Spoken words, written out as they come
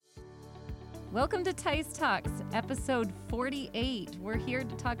Welcome to Tice Talks, episode 48. We're here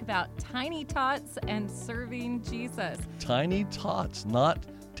to talk about tiny tots and serving Jesus. Tiny tots, not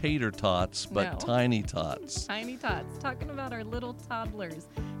tater tots, but No. tiny tots. Tiny tots, talking about our little toddlers.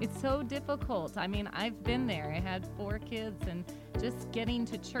 It's so difficult. I mean, I've been there. I had 4 kids, and just getting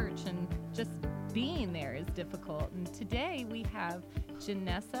to church and just being there is difficult. And today we have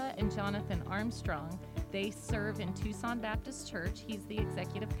Janessa and Jonathan Armstrong. They serve in Tucson Baptist Church. He's the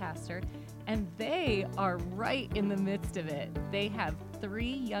executive pastor, and they are right in the midst of it. They have 3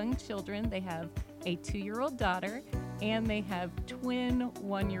 young children. They have a 2-year-old daughter, and they have twin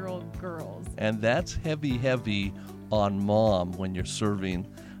 1-year-old girls. And that's heavy on mom when you're serving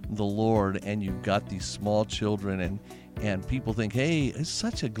the Lord and you've got these small children, and people think, hey, it's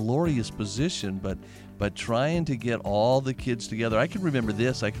such a glorious position, but trying to get all the kids together. I can remember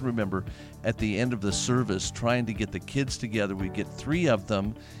this. I can remember at the end of the service trying to get the kids together. We'd get 3 of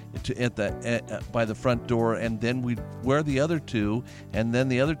them by the front door, and then we'd wear the other 2, and then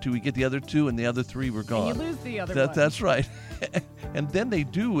the other 2, we get the other 2, and the other 3 were gone. And you lose the other one. That's right. And then they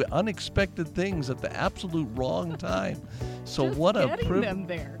do unexpected things at the absolute wrong time. So just what a getting them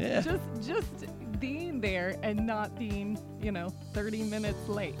there. Yeah. Just being there and not being, 30 minutes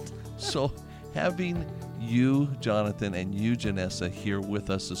late. So having you, Jonathan, and you, Janessa, here with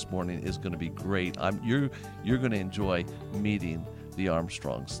us this morning is going to be great. You're going to enjoy meeting the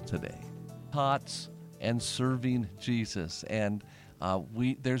Armstrongs today. Tots and serving Jesus, and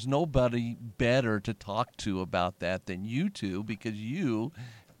there's nobody better to talk to about that than you two, because you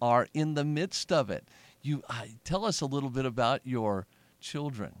are in the midst of it. Tell us a little bit about your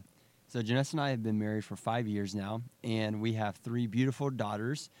children. So Janessa and I have been married for 5 years now, and we have 3 beautiful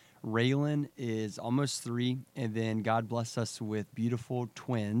daughters. Raylan is almost 3, and then God blessed us with beautiful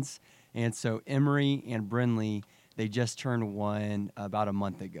twins. And so Emery and Brinley, they just turned 1 about a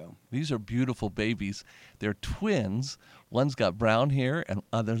month ago. These are beautiful babies. They're twins. One's got brown hair, and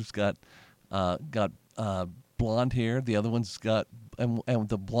other's got blonde hair. The other one's got, and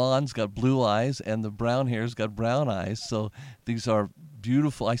the blonde's got blue eyes, and the brown hair's got brown eyes. So these are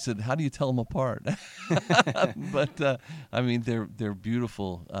beautiful. I said, how do you tell them apart? But they're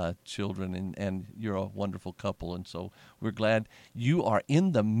beautiful children, and you're a wonderful couple. And so we're glad you are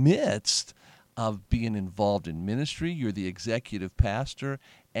in the midst of being involved in ministry. You're the executive pastor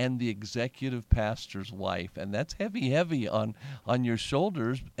and the executive pastor's wife, and that's heavy on your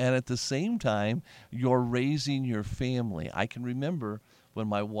shoulders. And at the same time, you're raising your family. I can remember when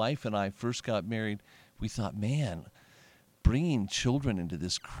my wife and I first got married, we thought, man, bringing children into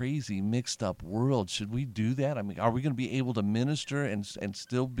this crazy mixed up world, should we do that? I mean, are we going to be able to minister and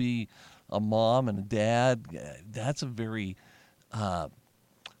still be a mom and a dad? That's a very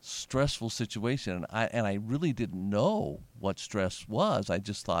stressful situation, and I really didn't know what stress was. I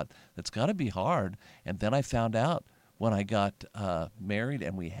just thought that's got to be hard. And then I found out when I got married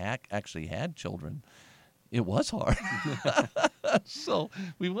and we actually had children, it was hard. So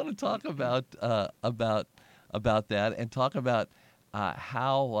we want to talk about that and talk about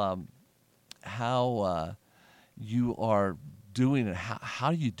how you are doing it.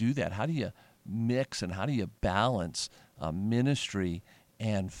 How do you do that? How do you mix and how do you balance ministry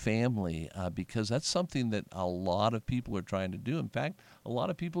and family? Because that's something that a lot of people are trying to do. In fact, a lot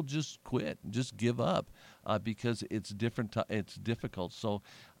of people just quit, just give up because it's different. It's difficult. So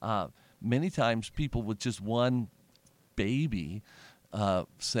many times people with just one baby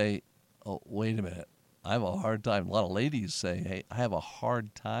say, "Oh, wait a minute, I have a hard time." A lot of ladies say, "Hey, I have a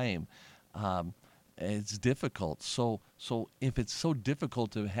hard time. It's difficult." So if it's so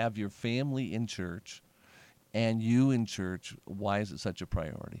difficult to have your family in church and you in church, why is it such a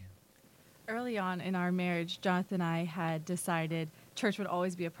priority? Early on in our marriage, Jonathan and I had decided church would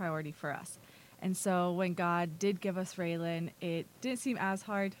always be a priority for us. And so when God did give us Raylan, it didn't seem as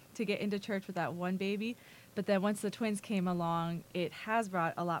hard to get into church with that one baby. But then once the twins came along, it has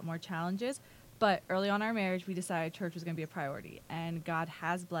brought a lot more challenges. But early on in our marriage, we decided church was going to be a priority. And God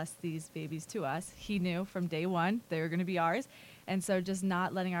has blessed these babies to us. He knew from day one they were going to be ours. And so just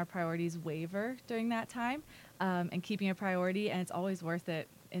not letting our priorities waver during that time and keeping a priority. And it's always worth it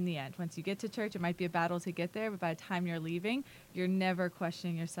in the end. Once you get to church, it might be a battle to get there. But by the time you're leaving, you're never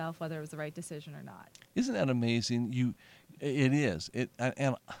questioning yourself whether it was the right decision or not. Isn't that amazing? It is.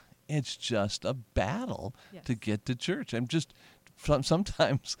 And it's just a battle to get to church. I'm just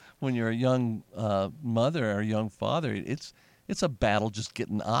sometimes when you're a young mother or a young father, it's a battle just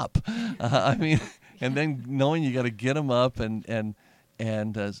getting up. And then knowing you got to get them up and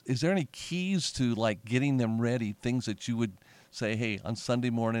is there any keys to like getting them ready? Things that you would say, hey, on Sunday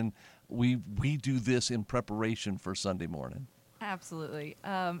morning we do this in preparation for Sunday morning. Absolutely.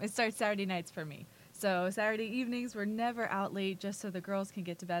 It starts Saturday nights for me. So Saturday evenings, we're never out late just so the girls can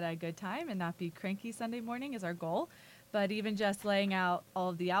get to bed at a good time and not be cranky Sunday morning is our goal. But even just laying out all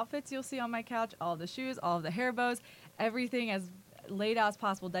of the outfits you'll see on my couch, all of the shoes, all of the hair bows, everything as laid out as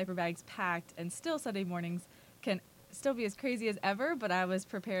possible, diaper bags packed, and still Sunday mornings can still be as crazy as ever, but I was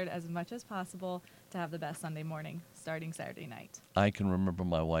prepared as much as possible to have the best Sunday morning starting Saturday night. I can remember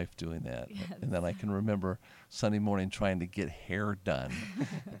my wife doing that. Yes. And then I can remember Sunday morning trying to get hair done.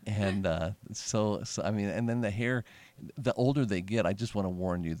 And so, I mean, and then the hair, the older they get, I just want to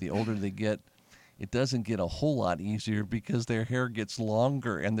warn you, the older they get, it doesn't get a whole lot easier because their hair gets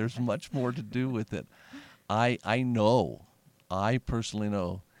longer and there's much more to do with it. I personally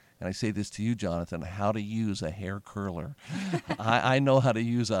know, and I say this to you, Jonathan, how to use a hair curler. I know how to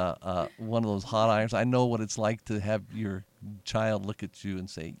use one of those hot irons. I know what it's like to have your child look at you and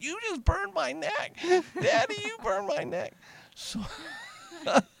say, "You just burned my neck. Daddy, you burned my neck." So,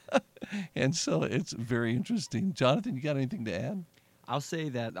 and so it's very interesting. Jonathan, you got anything to add? I'll say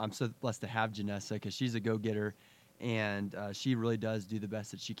that I'm so blessed to have Janessa because she's a go-getter, and she really does do the best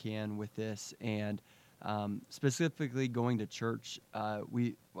that she can with this. And specifically going to church,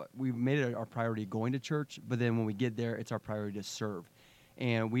 we made it our priority going to church, but then when we get there, it's our priority to serve.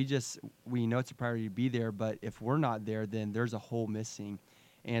 And we know it's a priority to be there, but if we're not there, then there's a hole missing.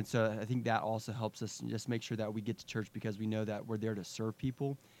 And so I think that also helps us just make sure that we get to church because we know that we're there to serve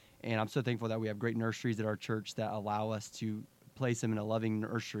people. And I'm so thankful that we have great nurseries at our church that allow us to place them in a loving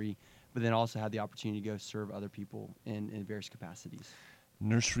nursery, but then also have the opportunity to go serve other people in various capacities.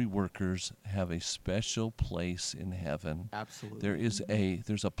 Nursery workers have a special place in heaven. Absolutely.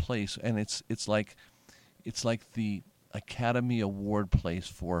 There's a place, and it's like the Academy Award place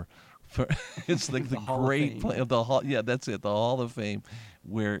for it's like the great place, the hall. Yeah, that's it, the Hall of Fame,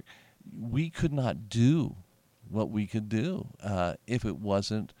 where we could not do what we could do if it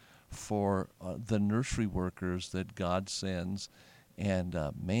wasn't for the nursery workers that God sends. And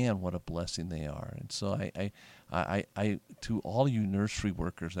man, what a blessing they are! And so, I to all you nursery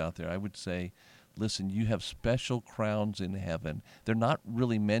workers out there, I would say, listen, you have special crowns in heaven. They're not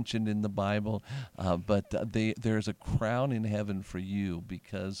really mentioned in the Bible, but there's a crown in heaven for you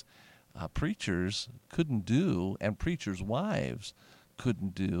because preachers couldn't do, and preachers' wives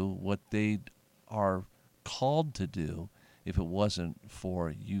couldn't do what they are called to do if it wasn't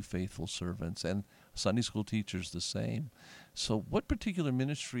for you faithful servants. And Sunday school teachers the same. So what particular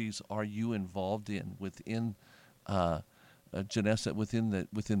ministries are you involved in within Janessa,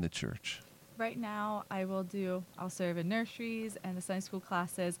 within the church? Right now, I'll serve in nurseries and the Sunday school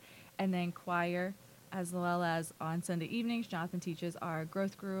classes, and then choir, as well as on Sunday evenings, Jonathan teaches our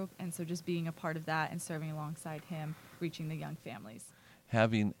growth group, and so just being a part of that and serving alongside him, reaching the young families.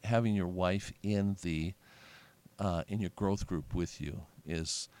 Having your wife in your growth group with you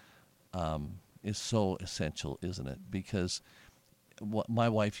is so essential, isn't it? Because what my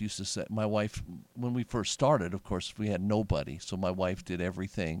wife used to say, when we first started, of course, we had nobody, so my wife did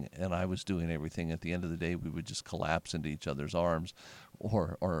everything, and I was doing everything. At the end of the day, we would just collapse into each other's arms,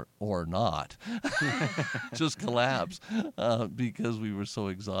 or not, just collapse because we were so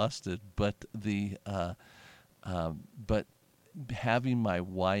exhausted. But but having my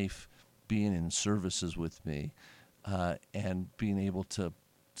wife being in services with me and being able to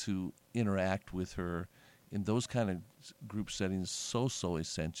interact with her in those kind of group settings so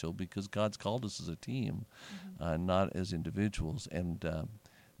essential because God's called us as a team, not as individuals. And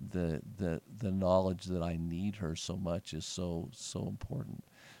the knowledge that I need her so much is so important.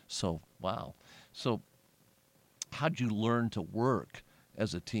 So wow. So how'd you learn to work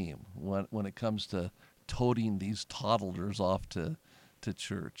as a team when it comes to toting these toddlers off to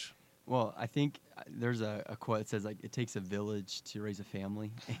church? Well, I think there's a quote that says, like, it takes a village to raise a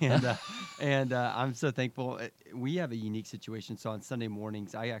family. And I'm so thankful. We have a unique situation. So on Sunday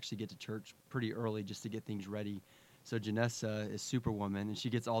mornings, I actually get to church pretty early just to get things ready. So Janessa is Superwoman, and she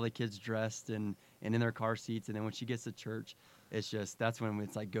gets all the kids dressed and in their car seats. And then when she gets to church, that's when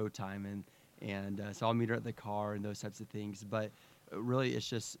it's like go time. And so I'll meet her at the car and those types of things. But really, it's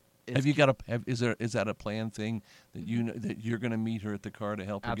just... Is that a planned thing that that you're going to meet her at the car to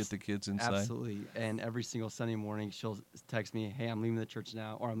help her get the kids inside? Absolutely. And every single Sunday morning she'll text me, "Hey, I'm leaving the church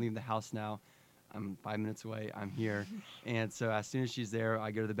now," or "I'm leaving the house now. I'm 5 minutes away. I'm here." And so as soon as she's there, I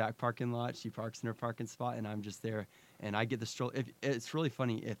go to the back parking lot. She parks in her parking spot, and I'm just there. And I get the stroller. It's really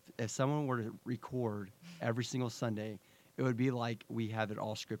funny if someone were to record every single Sunday, it would be like we have it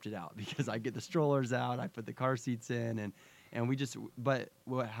all scripted out because I get the strollers out, I put the car seats in, and we just,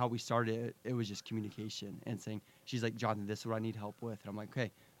 how we started it was just communication and saying, she's like, "Jonathan, this is what I need help with." And I'm like,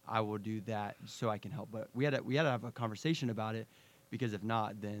 "Okay, I will do that so I can help. But we had to have a conversation about it, because if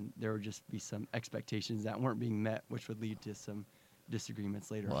not, then there would just be some expectations that weren't being met, which would lead to some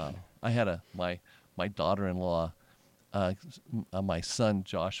disagreements later Wow. on. I had my daughter-in-law, my son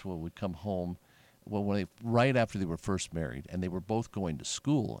Joshua would come home right after they were first married, and they were both going to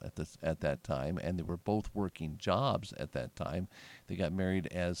school at that time, and they were both working jobs at that time. They got married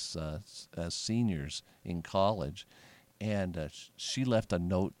as seniors in college, and she left a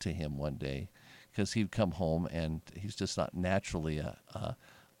note to him one day, because he'd come home and he's just not naturally a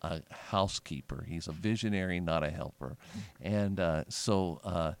housekeeper. He's a visionary, not a helper, and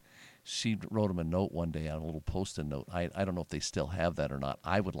so she wrote him a note one day on a little Post-it note. I don't know if they still have that or not.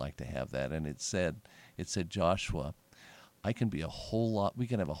 I would like to have that. And it said, Joshua, we can have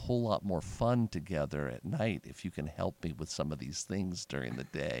a whole lot more fun together at night if you can help me with some of these things during the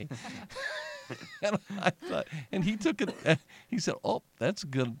day. And I thought, and he took it. He said, "Oh, that's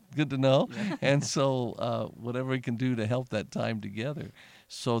good to know." Yeah. And so whatever he can do to help that time together.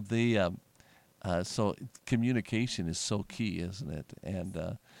 So so communication is so key, isn't it?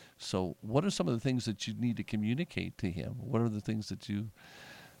 And so, what are some of the things that you need to communicate to him? What are the things that you?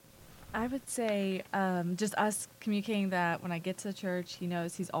 I would say just us communicating that when I get to church, he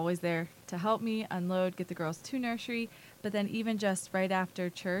knows he's always there to help me unload, get the girls to nursery. But then even just right after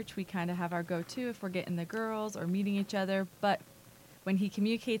church, we kind of have our go-to if we're getting the girls or meeting each other. But when he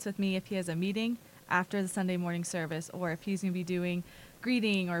communicates with me, if he has a meeting after the Sunday morning service, or if he's going to be doing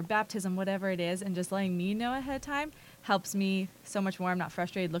greeting or baptism, whatever it is, and just letting me know ahead of time helps me so much more. I'm not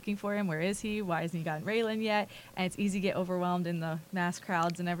frustrated looking for him. Where is he? Why hasn't he gotten Raylan yet? And it's easy to get overwhelmed in the mass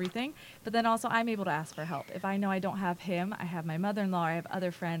crowds and everything. But then also I'm able to ask for help. If I know I don't have him, I have my mother-in-law, I have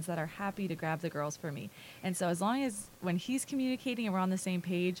other friends that are happy to grab the girls for me. And so as long as when he's communicating and we're on the same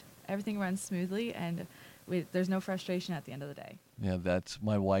page, everything runs smoothly and there's no frustration at the end of the day. Yeah, that's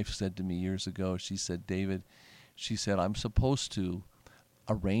my wife said to me years ago. She said, David, I'm supposed to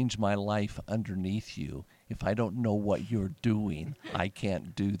arrange my life underneath you. If I don't know what you're doing, I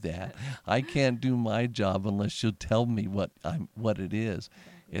can't do that. I can't do my job unless you tell me what it is.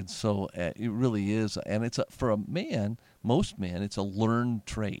 Exactly. And so it really is, and for a man, most men, it's a learned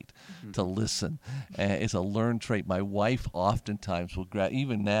trait to listen. It's a learned trait. My wife oftentimes will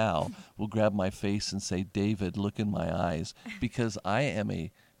even now will grab my face and say, David, look in my eyes, because I am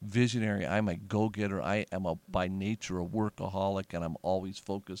a visionary. I'm a go-getter. I am by nature a workaholic, and I'm always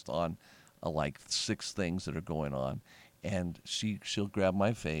focused on like 6 things that are going on. And she'll grab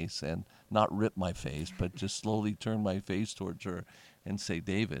my face and not rip my face, but just slowly turn my face towards her and say,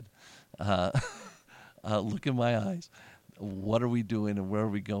 David, look in my eyes. What are we doing and where are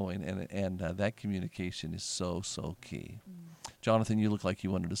we going? And that communication is so, so key. Jonathan, you look like you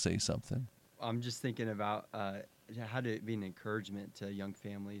wanted to say something. I'm just thinking about how to be an encouragement to young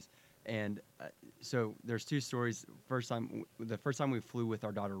families. And so there's 2 stories. The first time we flew with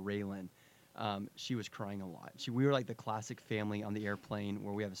our daughter, Raylan, she was crying a lot. We were like the classic family on the airplane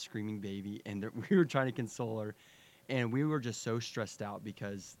where we have a screaming baby, and we were trying to console her. And we were just so stressed out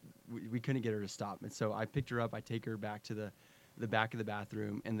because we couldn't get her to stop. And so I picked her up. I take her back to the back of the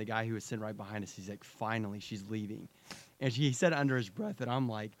bathroom, and the guy who was sitting right behind us, he's like, finally, she's leaving. And he said it under his breath, and I'm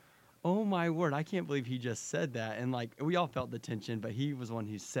like, oh my word, I can't believe he just said that. And like, we all felt the tension, but he was the one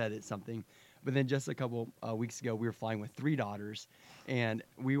who said it something. But then just a couple weeks ago, we were flying with 3 daughters, and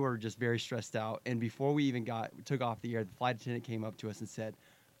we were just very stressed out. And before we even took off the air, the flight attendant came up to us and said,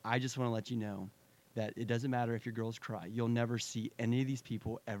 I just want to let you know that it doesn't matter if your girls cry. You'll never see any of these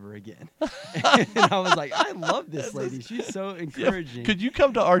people ever again. And I was like, I love this lady. She's so encouraging. Yeah. Could you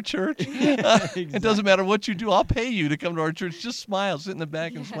come to our church? Exactly. It doesn't matter what you do. I'll pay you to come to our church. Just smile, sit in the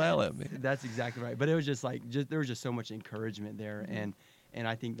back and smile at me. That's exactly right. But it was just like, there was just so much encouragement there. Mm-hmm. And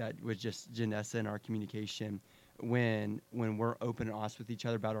I think that was just Janessa and our communication when we're open and honest with each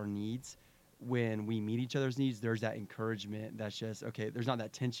other about our needs. When we meet each other's needs, there's that encouragement. That's just, okay, there's not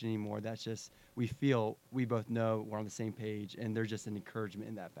that tension anymore. That's just, we both know we're on the same page, and there's just an encouragement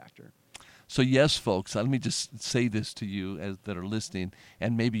in that factor. So yes, folks, let me just say this to you that are listening,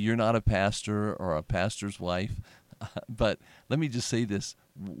 and maybe you're not a pastor or a pastor's wife, but let me just say this,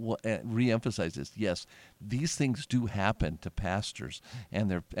 reemphasize this. Yes, these things do happen to pastors and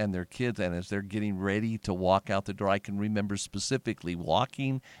their kids, and as they're getting ready to walk out the door. I can remember specifically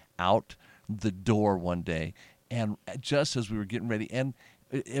walking out the door one day, and just as we were getting ready, and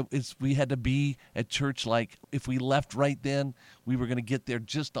we had to be at church, like if we left right then, we were going to get there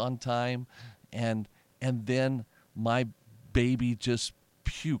just on time, and then my baby just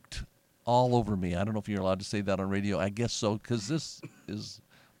puked all over me. I don't know if you're allowed to say that on radio. I guess so, because this is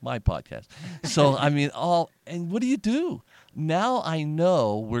my podcast. So, I mean, and what do? Now I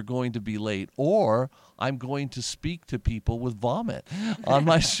know we're going to be late, or I'm going to speak to people with vomit on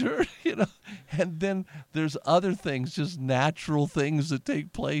my shirt, And then there's other things, just natural things that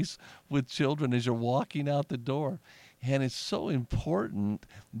take place with children as you're walking out the door. And it's so important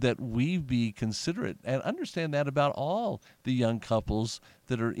that we be considerate and understand that about all the young couples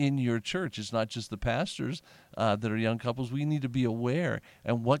that are in your church. It's not just the pastors that are young couples. We need to be aware.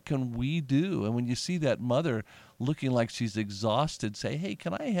 And what can we do? And when you see that mother looking like she's exhausted, say, hey,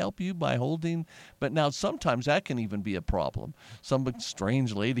 can I help you by holding? But now sometimes that can even be a problem. Some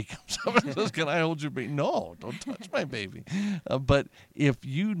strange lady comes up and says, can I hold your baby? No, don't touch my baby. But if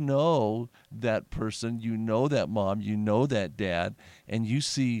you know that person, you know that mom, you know that dad, and you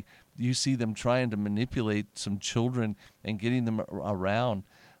see them trying to manipulate some children and getting them around,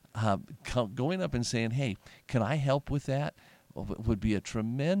 going up and saying, hey, can I help with that? Would be a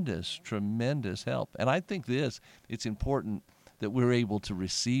tremendous, tremendous help. And I think it's important that we're able to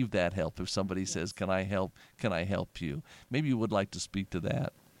receive that help if somebody says, can I help you? Maybe you would like to speak to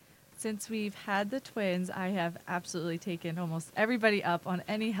that. Since we've had the twins, I have absolutely taken almost everybody up on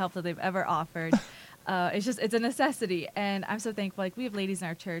any help that they've ever offered. It's a necessity. And I'm so thankful. Like, we have ladies in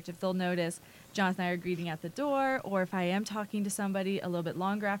our church, if they'll notice Jonathan and I are greeting at the door, or if I am talking to somebody a little bit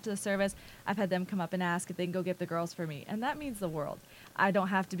longer after the service, I've had them come up and ask if they can go get the girls for me. And that means the world. I don't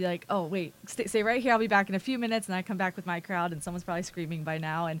have to be like, oh, wait, stay right here. I'll be back in a few minutes. And I come back with my crowd and someone's probably screaming by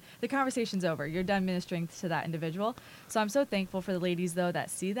now. And the conversation's over. You're done ministering to that individual. So I'm so thankful for the ladies, though, that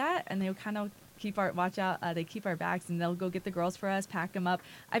see that. And they kind of keep our bags, and they'll go get the girls for us, pack them up.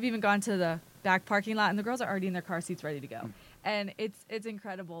 I've even gone to the back parking lot, and the girls are already in their car seats ready to go. And it's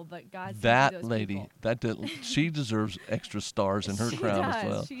incredible, but God sees those lady, people. She deserves extra stars in her crown as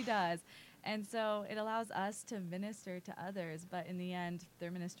well. She does. And so it allows us to minister to others, but in the end,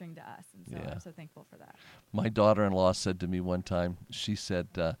 they're ministering to us. And so I'm so thankful for that. My daughter-in-law said to me one time, she said,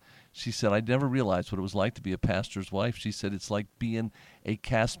 I never realized what it was like to be a pastor's wife. She said, it's like being a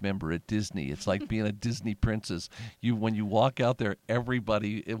cast member at Disney. It's like being a Disney princess. When you walk out there,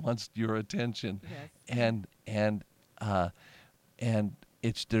 everybody wants your attention. Yes. And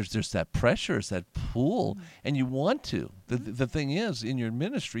there's that pressure, it's that pull, and you want to. The thing is, in your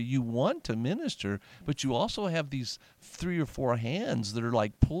ministry, you want to minister, but you also have these 3 or 4 hands that are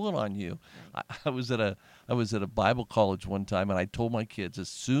like pulling on you. I was at a Bible college one time, and I told my kids, as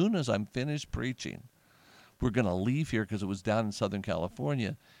soon as I'm finished preaching, we're going to leave here, because it was down in Southern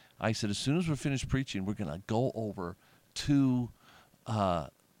California. I said, as soon as we're finished preaching, we're going to go over to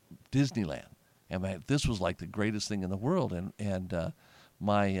Disneyland. And this was like the greatest thing in the world. And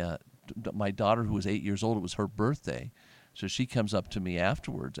my daughter, who was 8 years old, it was her birthday. So she comes up to me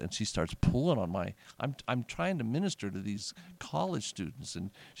afterwards, and she starts pulling on I'm trying to minister to these college students,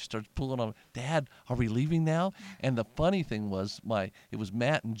 and she starts pulling on, Dad, are we leaving now? And the funny thing was, it was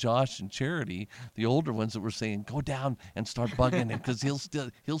Matt and Josh and Charity, the older ones, that were saying, go down and start bugging him, because he'll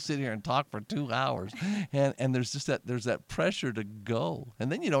sit here and talk for 2 hours. And there's just there's that pressure to go. And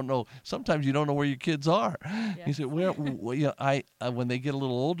then sometimes you don't know where your kids are. Yes. You say, when they get a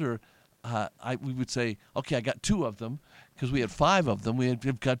little older, we would say, okay, I got 2 of them, because we had 5 of them.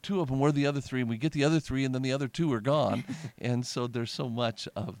 We've got 2 of them. Where are the other 3? And we get the other 3, and then the other 2 are gone. And so there's so much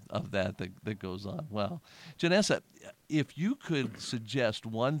of that goes on. Well, Janessa, if you could suggest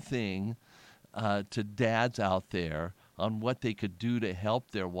one thing to dads out there on what they could do to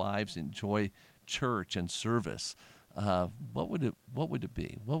help their wives enjoy church and service, what would it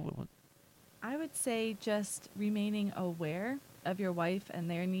be? I would say just remaining aware of your wife and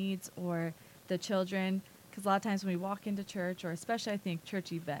their needs, or the children, because a lot of times when we walk into church, or especially I think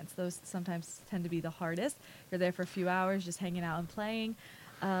church events, those sometimes tend to be the hardest. You're there for a few hours just hanging out and playing.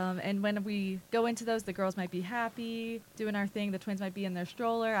 And when we go into those, the girls might be happy, doing our thing. The twins might be in their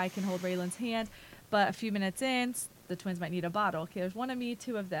stroller. I can hold Raylan's hand. But a few minutes in, the twins might need a bottle. Okay, there's one of me,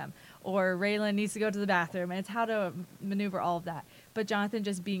 2 of them. Or Raylan needs to go to the bathroom. And it's how to maneuver all of that. But Jonathan,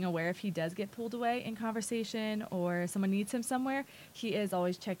 just being aware if he does get pulled away in conversation, or someone needs him somewhere, he is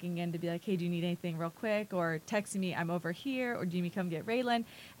always checking in to be like, hey, do you need anything real quick? Or texting me, I'm over here. Or do you need me to come get Raylan?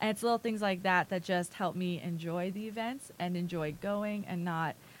 And it's little things like that that just help me enjoy the events and enjoy going, and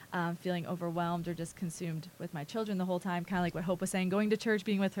not feeling overwhelmed or just consumed with my children the whole time. Kind of like what Hope was saying, going to church,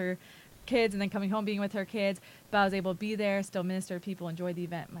 being with her kids, and then coming home being with her kids. But I was able to be there, still minister to people, enjoy the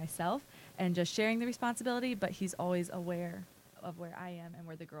event myself, and just sharing the responsibility. But he's always aware of where I am and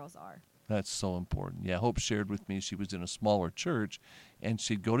where the girls are. That's so important. Yeah, Hope shared with me she was in a smaller church, and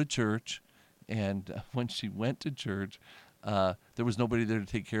she'd go to church, and when she went to church, there was nobody there to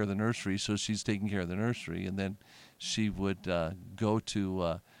take care of the nursery, so she's taking care of the nursery, and then she would go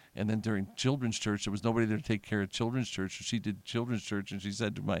to And then during children's church, there was nobody there to take care of children's church. So she did children's church, and she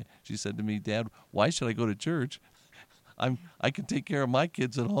said to me, Dad, why should I go to church? I can take care of my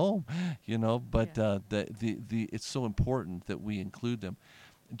kids at home, you know. But it's so important that we include them.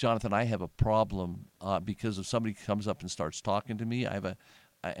 Jonathan, I have a problem because if somebody comes up and starts talking to me,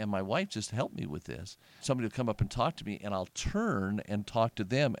 and my wife just helped me with this. Somebody will come up and talk to me, and I'll turn and talk to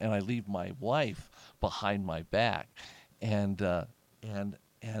them, and I leave my wife behind my back, and I'm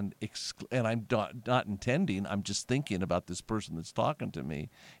not intending. I'm just thinking about this person that's talking to me,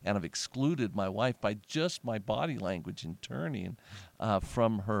 and I've excluded my wife by just my body language and turning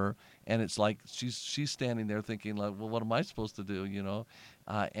from her. And it's like she's standing there thinking, like, well, what am I supposed to do, you know?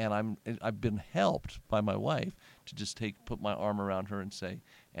 And I've been helped by my wife to just put my arm around her and say,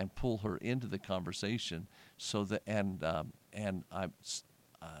 and pull her into the conversation, so that and I'm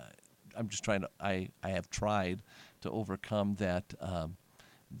just trying to. I have tried to overcome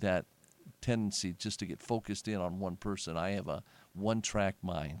that tendency just to get focused in on one person. I have a one-track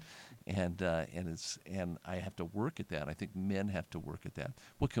mind, and I have to work at that. I think men have to work at that.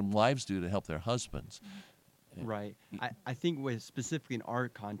 What can wives do to help their husbands? Right. I think specifically in our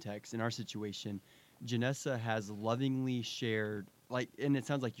context, in our situation, Janessa has lovingly shared, and it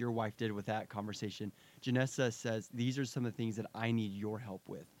sounds like your wife did with that conversation. Janessa says, these are some of the things that I need your help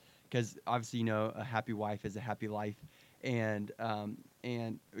with. Because obviously, you know, a happy wife is a happy life. And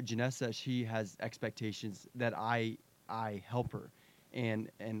Janessa, she has expectations that I help her. And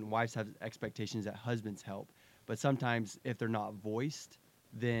wives have expectations that husbands help. But sometimes if they're not voiced,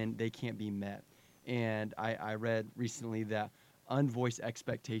 then they can't be met. And I read recently that unvoiced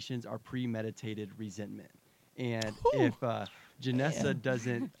expectations are premeditated resentment. And if Janessa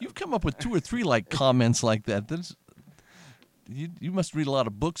doesn't... You've come up with 2 or 3 comments like that. You must read a lot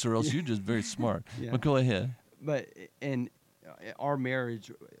of books, or else you're just very smart. Yeah. But go ahead. But in our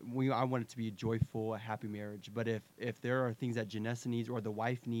marriage, I want it to be a joyful, a happy marriage. But if there are things that Janessa needs or the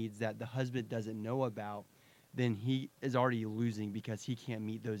wife needs that the husband doesn't know about, then he is already losing because he can't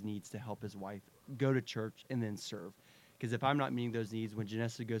meet those needs to help his wife go to church and then serve. Because if I'm not meeting those needs, when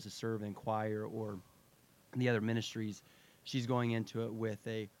Janessa goes to serve in choir or the other ministries, she's going into it with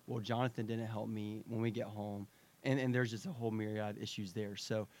well, Jonathan didn't help me when we get home. And there's just a whole myriad of issues there.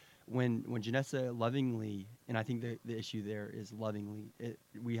 So when Janessa lovingly, and I think the issue there is lovingly,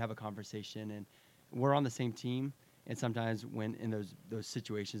 we have a conversation, and we're on the same team. And sometimes when in those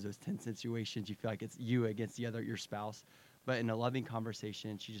situations, those tense situations, you feel like it's you against your spouse. But in a loving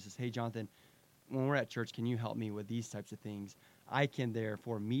conversation, she just says, hey, Jonathan, when we're at church, can you help me with these types of things? I can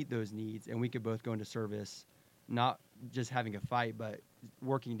therefore meet those needs, and we could both go into service, not just having a fight, but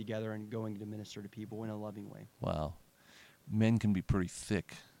working together and going to minister to people in a loving way. Wow. Men can be pretty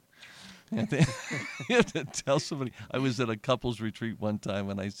thick. You have to tell somebody. I was at a couples retreat one time,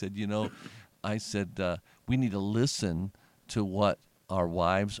 and I said, we need to listen to what our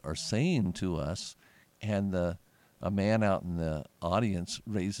wives are saying to us. And a man out in the audience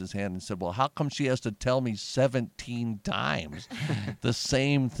raised his hand and said, well, how come she has to tell me 17 times the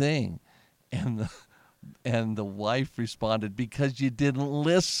same thing? And the wife responded, because you didn't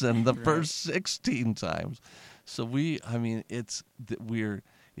listen the first 16 times. So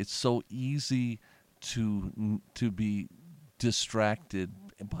it's so easy to be distracted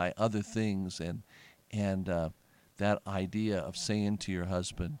by other things, and that idea of saying to your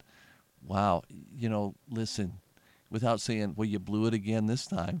husband, wow, listen, without saying, well, you blew it again this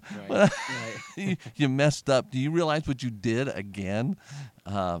time. Right. You messed up. Do you realize what you did again?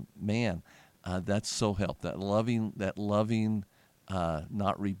 Man, that's so helpful. That loving,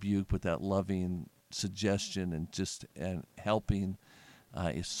 not rebuke, but that loving suggestion and helping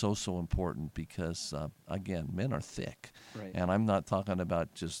is so important, because again, men are thick, right. And I'm not talking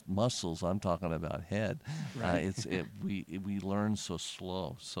about just muscles. I'm talking about head. Right. We learn so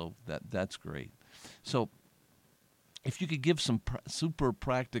slow. So that's great. So if you could give some super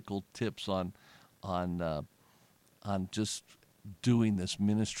practical tips on just doing this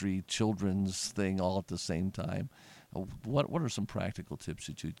ministry children's thing all at the same time, what are some practical tips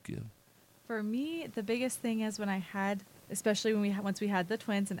that you'd give? For me, the biggest thing is especially once we had the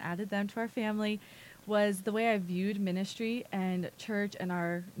twins and added them to our family, was the way I viewed ministry and church and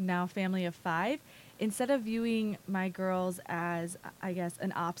our now family of 5. Instead of viewing my girls as, I guess,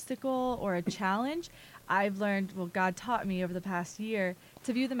 an obstacle or a challenge, I've learned, God taught me over the past year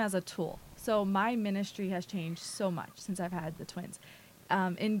to view them as a tool. So my ministry has changed so much since I've had the twins,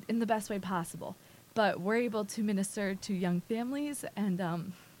 in the best way possible. But we're able to minister to young families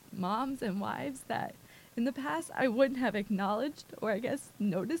and moms and wives that in the past I wouldn't have acknowledged or I guess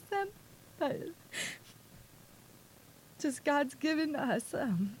noticed them. But just God's given us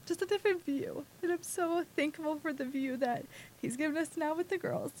just a different view. And I'm so thankful for the view that he's given us now with the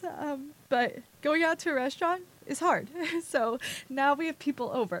girls. But going out to a restaurant is hard. So now we have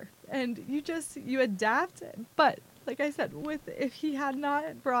people over and you adapt. But like I said, if he had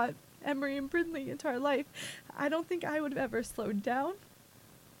not brought Emery and Brindley into our life, I don't think I would have ever slowed down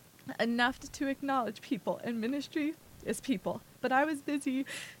enough to acknowledge people, and ministry is people. But I was busy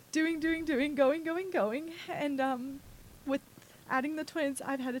doing, going. And with adding the twins,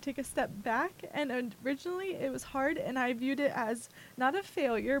 I've had to take a step back. And originally it was hard, and I viewed it as not a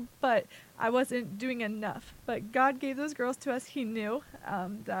failure, but I wasn't doing enough. But God gave those girls to us. He knew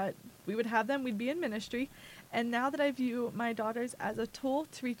that we would have them. We'd be in ministry. And now that I view my daughters as a tool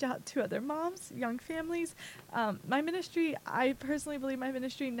to reach out to other moms, young families, my ministry, I personally believe my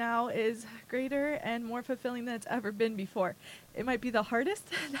ministry now is greater and more fulfilling than it's ever been before. It might be the hardest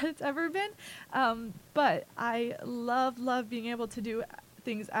that it's ever been, but I love being able to do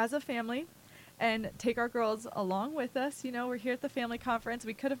things as a family and take our girls along with us. You know, we're here at the family conference.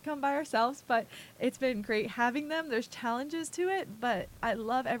 We could have come by ourselves, but it's been great having them. There's challenges to it, but I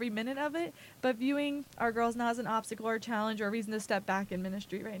love every minute of it. But viewing our girls not as an obstacle or a challenge or a reason to step back in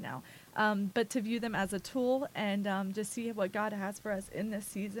ministry right now, but to view them as a tool and just see what God has for us in this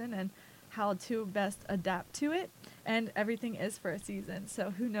season and how to best adapt to it. And everything is for a season,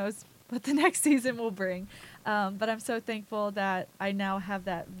 so who knows what the next season will bring. But I'm so thankful that I now have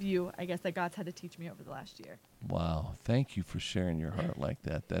that view, I guess, that God's had to teach me over the last year. Wow. Thank you for sharing your heart like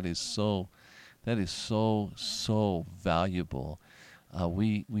that. That is so valuable.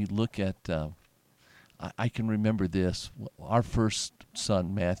 We look at, I can remember this. Our first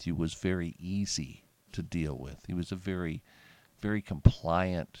son, Matthew, was very easy to deal with. He was a very, very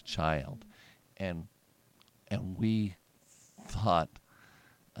compliant child. And we thought,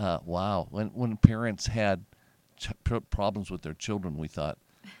 wow, when parents had problems with their children, we thought,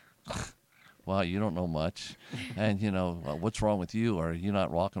 wow, you don't know much. And, what's wrong with you? Are you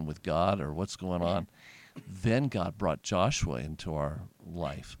not walking with God, or what's going on? Then God brought Joshua into our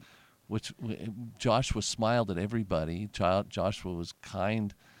life, which Joshua smiled at everybody. Joshua was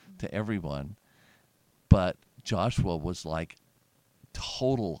kind to everyone. But Joshua was like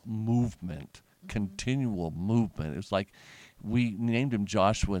total movement, continual movement. It was like we named him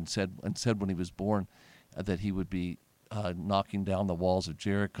Joshua and said when he was born that he would be knocking down the walls of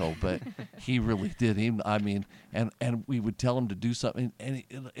Jericho, but he really did. And we would tell him to do something, and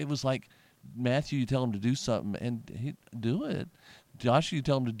it was like, Matthew, you tell him to do something, and he'd do it. Joshua, you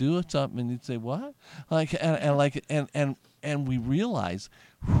tell him to do something, and he'd say, "What?" And we realize,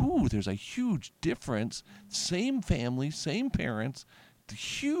 there's a huge difference. Same family, same parents.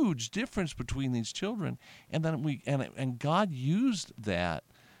 Huge difference between these children, and then and God used that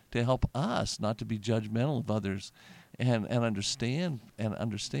to help us not to be judgmental of others, and understand.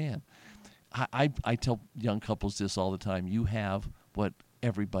 I tell young couples this all the time. You have what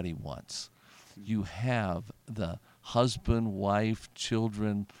everybody wants. You have the husband, wife,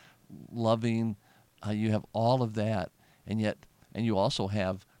 children, loving. You have all of that, and you also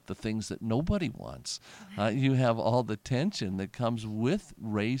have the things that nobody wants. You have all the tension that comes with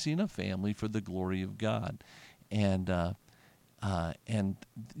raising a family for the glory of God, and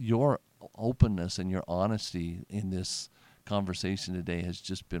your openness and your honesty in this conversation today has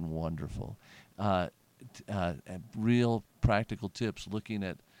just been wonderful. Real practical tips, looking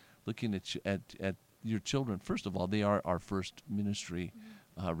at your children. First of all, they are our first ministry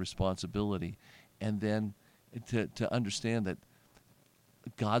responsibility, and then to understand that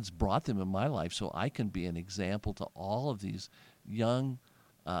God's brought them in my life so I can be an example to all of these young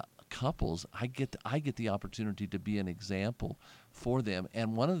couples. I get the opportunity to be an example for them,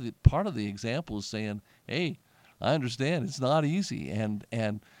 and part of the example is saying, "Hey, I understand it's not easy, and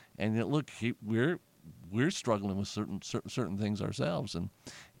look, we're struggling with certain things ourselves,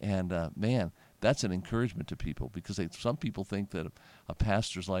 and man, that's an encouragement to people, because some people think that a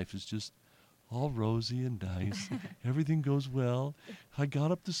pastor's life is just all rosy and nice. Everything goes well. I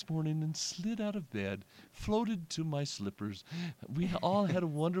got up this morning and slid out of bed, floated to my slippers. We all had a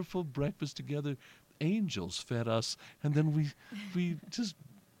wonderful breakfast together. Angels fed us, and then we just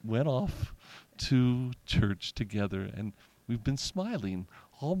went off to church together, and we've been smiling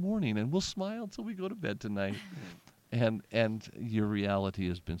all morning, and we'll smile until we go to bed tonight." And your reality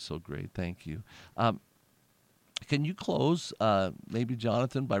has been so great. Thank you. Can you close, maybe,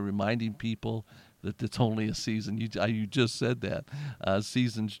 Jonathan, by reminding people that it's only a season? You just said that.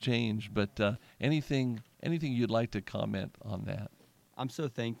 Seasons change, but anything you'd like to comment on that? I'm so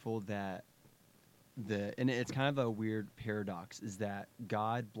thankful that and it's kind of a weird paradox, is that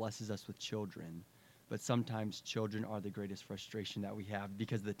God blesses us with children, but sometimes children are the greatest frustration that we have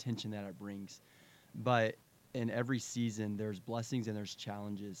because of the tension that it brings. But in every season, there's blessings and there's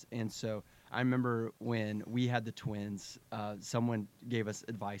challenges. And so I remember when we had the twins, someone gave us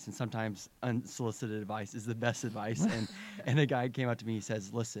advice, and sometimes unsolicited advice is the best advice. And a guy came up to me, he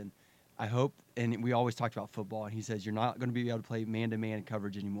says, listen, I hope, and we always talked about football, and he says, you're not going to be able to play man-to-man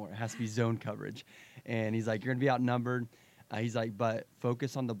coverage anymore. It has to be zone coverage. And he's like, you're going to be outnumbered. He's like, but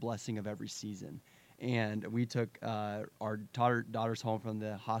focus on the blessing of every season. And we took our daughters home from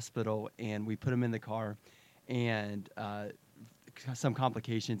the hospital, and we put them in the car, and some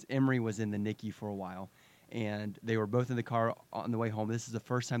complications. Emery was in the NICU for a while, and they were both in the car on the way home. This is the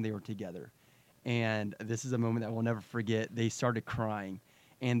first time they were together. And this is a moment that we'll never forget. They started crying,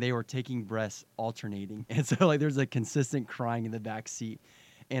 and they were taking breaths alternating. And so like there's a consistent crying in the back seat.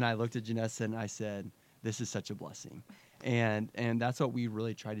 And I looked at Janessa and I said, this is such a blessing. And that's what we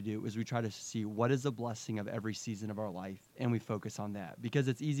really try to do, is we try to see what is the blessing of every season of our life, and we focus on that. Because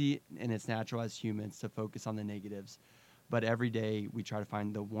it's easy and it's natural as humans to focus on the negatives. But every day we try to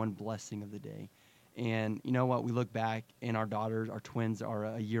find the one blessing of the day. And you know what? We look back, and our daughters, our twins are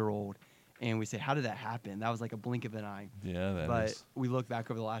a year old, and we say, how did that happen? That was like a blink of an eye. Yeah, But we look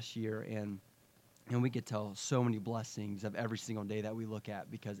back over the last year, and we could tell so many blessings of every single day that we look at,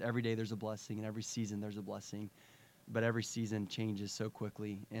 because every day there's a blessing, and every season there's a blessing. But every season changes so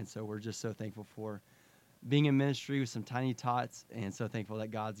quickly, and so we're just so thankful for being in ministry with some tiny tots, and so thankful that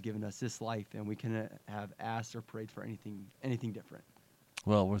God's given us this life, and we can have asked or prayed for anything different.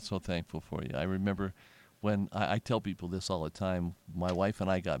 Well, we're so thankful for you. I remember when I tell people this all the time. My wife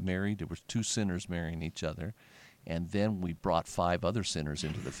and I got married. There was 2 sinners marrying each other, and then we brought 5 other sinners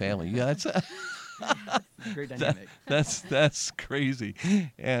into the family. Yeah, it's great dynamic. That's crazy.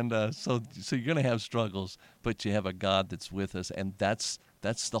 And so you're going to have struggles, but you have a God that's with us, and that's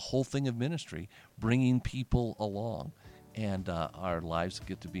the whole thing of ministry, bringing people along. And our lives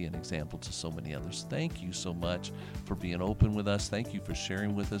get to be an example to so many others. Thank you so much for being open with us. Thank you for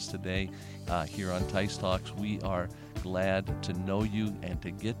sharing with us today here on Tice Talks. We are glad to know you and to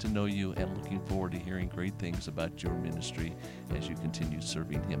get to know you, and looking forward to hearing great things about your ministry as you continue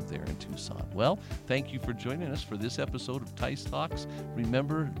serving Him there in Tucson. Well, thank you for joining us for this episode of Tice Talks.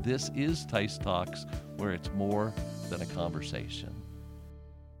 Remember, this is Tice Talks, where it's more than a conversation.